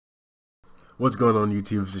What's going on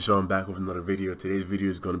YouTube? This is Sean back with another video. Today's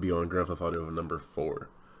video is going to be on Grand Theft Auto number 4.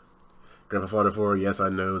 Grand Theft Auto 4, yes I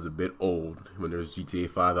know, is a bit old when there's GTA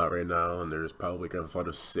 5 out right now and there's probably Grand Theft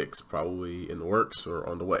Auto 6 probably in the works or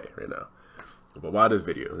on the way right now. But why this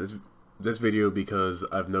video? This video because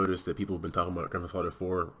I've noticed that people have been talking about Grand Theft Auto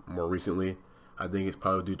 4 more recently. I think it's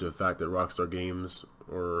probably due to the fact that Rockstar Games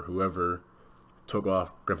or whoever took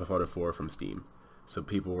off Grand Theft Auto 4 from Steam. So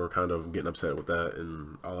people were kind of getting upset with that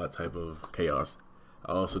and all that type of chaos.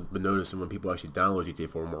 I also been noticing when people actually download GTA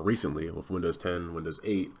 4 more recently with Windows 10, Windows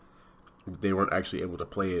 8, they weren't actually able to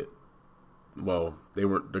play it. Well, the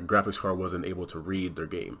graphics card wasn't able to read their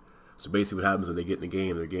game. So basically what happens when they get in the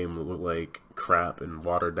game, their game will look like crap and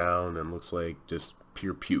watered down and looks like just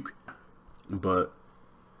pure puke. But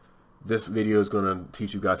this video is going to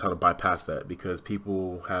teach you guys how to bypass that, because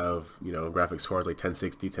people have, you know, graphics cards like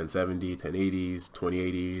 1060, 1070, 1080s,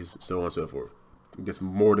 2080s, so on and so forth. Just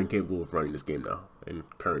more than capable of running this game now in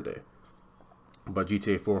current day. But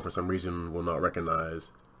GTA 4 for some reason will not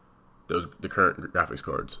recognize the current graphics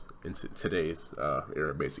cards in today's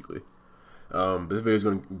era, basically. This video is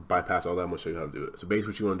going to bypass all that. I'm going to show you how to do it. So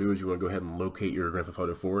basically what you want to do is you want to go ahead and locate your Grand Theft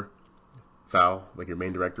Auto 4 file, like your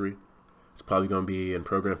main directory. It's probably going to be in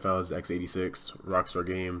program files, x86, Rockstar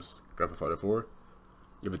Games, Grand Theft Auto 4.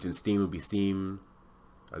 If it's in Steam, it would be Steam,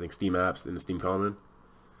 I think Steam Apps in the Steam Common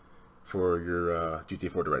for your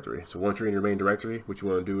GTA 4 directory. So once you're in your main directory, what you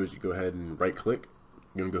want to do is you go ahead and right click.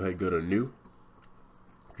 You're going to go ahead and go to New.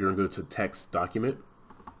 You're going to go to Text Document.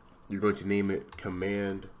 You're going to name it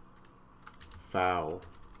Command File,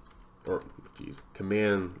 or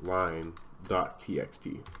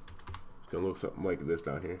Commandline.txt. It's going to look something like this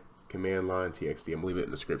down here. Commandline.txt. I'm going to leave it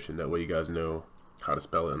in the description. That way you guys know how to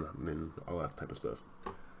spell it and all that type of stuff.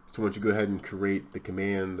 So once you go ahead and create the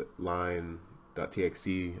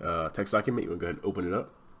Commandline.txt text document, you want to go ahead and open it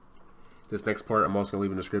up. This next part I'm also going to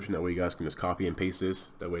leave in the description. That way you guys can just copy and paste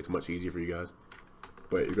this. That way it's much easier for you guys.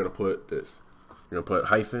 But you're going to put this. You're going to put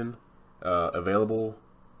hyphen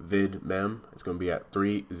availablevidmem. It's going to be at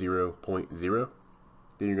 3.0.0.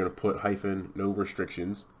 Then you're going to put hyphen no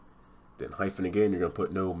restrictions. Then hyphen again, you're going to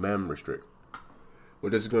put nomemrestrict.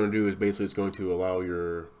 What this is going to do is basically it's going to allow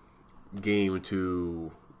your game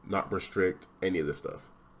to not restrict any of this stuff.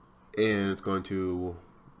 And it's going to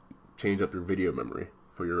change up your video memory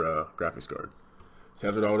for your graphics card. So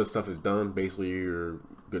after all this stuff is done, basically you're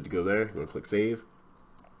good to go there. You're going to click save.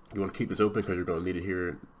 You want to keep this open because you're going to need it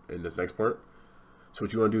here in this next part. So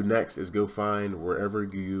what you want to do next is go find wherever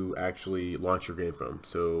you actually launch your game from.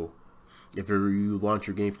 So if you launch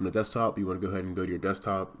your game from the desktop, you want to go ahead and go to your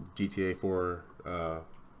desktop, GTA 4,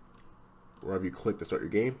 wherever you click to start your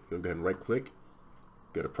game. You want to go ahead and right click,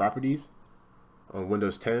 go to properties. On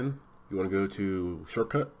Windows 10, you want to go to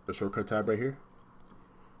shortcut, the shortcut tab right here.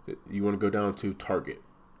 You want to go down to target.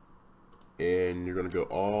 And you're going to go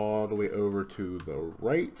all the way over to the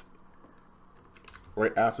right.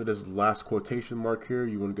 Right after this last quotation mark here,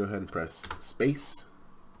 you want to go ahead and press space.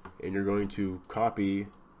 And you're going to copy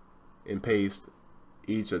and paste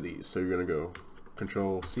each of these. So you're going to go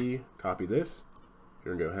Control C, copy this.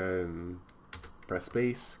 You're going to go ahead and press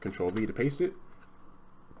space, Control V to paste it.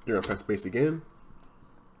 You're going to press space again.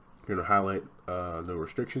 You're going to highlight no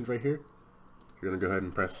restrictions right here. You're going to go ahead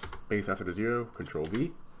and press space after the 0, Control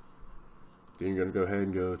V. Then you're going to go ahead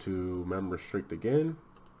and go to nomemrestrict again.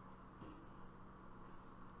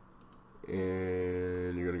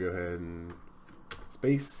 And you're going to go ahead and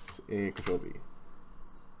space and Control V.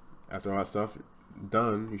 After all that stuff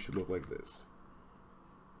done, you should look like this.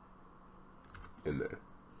 In there.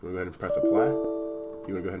 You want to go ahead and press apply. You want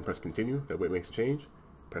to go ahead and press continue. That way it makes a change.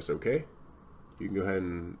 Press OK. You can go ahead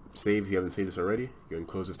and save if you haven't saved this already. You can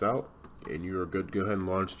close this out. And you're good to go ahead and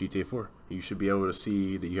launch GTA 4. You should be able to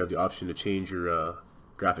see that you have the option to change your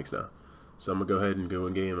graphics now. So I'm going to go ahead and go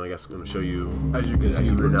in game. I guess I'm going to show you. As you can see,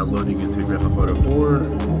 we're now loading into Grand Theft Auto 4.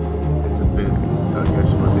 It's a bit, I guess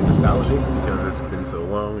you want to say nostalgic, because it's been so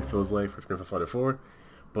long, it feels like, for Grand Theft Auto 4.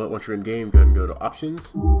 But once you're in game, go ahead and go to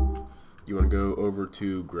options. You want to go over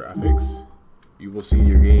to graphics. You will see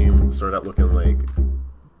your game start out looking like, I'm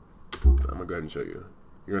going to go ahead and show you.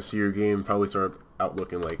 You're going to see your game probably start out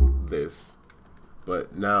looking like this.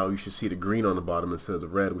 But now you should see the green on the bottom instead of the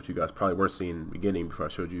red, which you guys probably were seeing in the beginning before I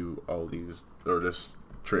showed you all these, or this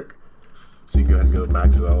trick. So you can go ahead and go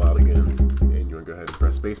max it all out again. And you want to go ahead and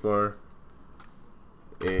press spacebar.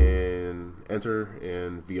 And enter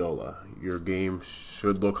and viola. Your game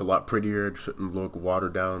should look a lot prettier. It shouldn't look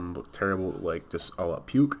watered down, look terrible, like just all out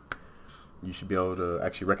puke. You should be able to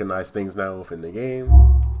actually recognize things now within the game.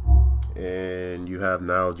 And you have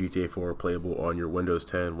now GTA 4 playable on your Windows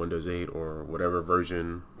 10, Windows 8, or whatever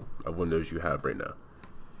version of Windows you have right now.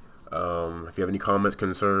 If you have any comments,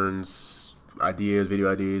 concerns, ideas,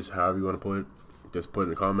 video ideas, however you want to put it, just put it in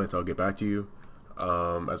the comments. I'll get back to you.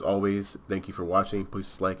 As always, thank you for watching.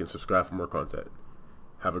 Please like and subscribe for more content.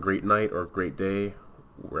 Have a great night or a great day,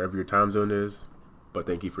 wherever your time zone is, but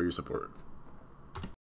thank you for your support.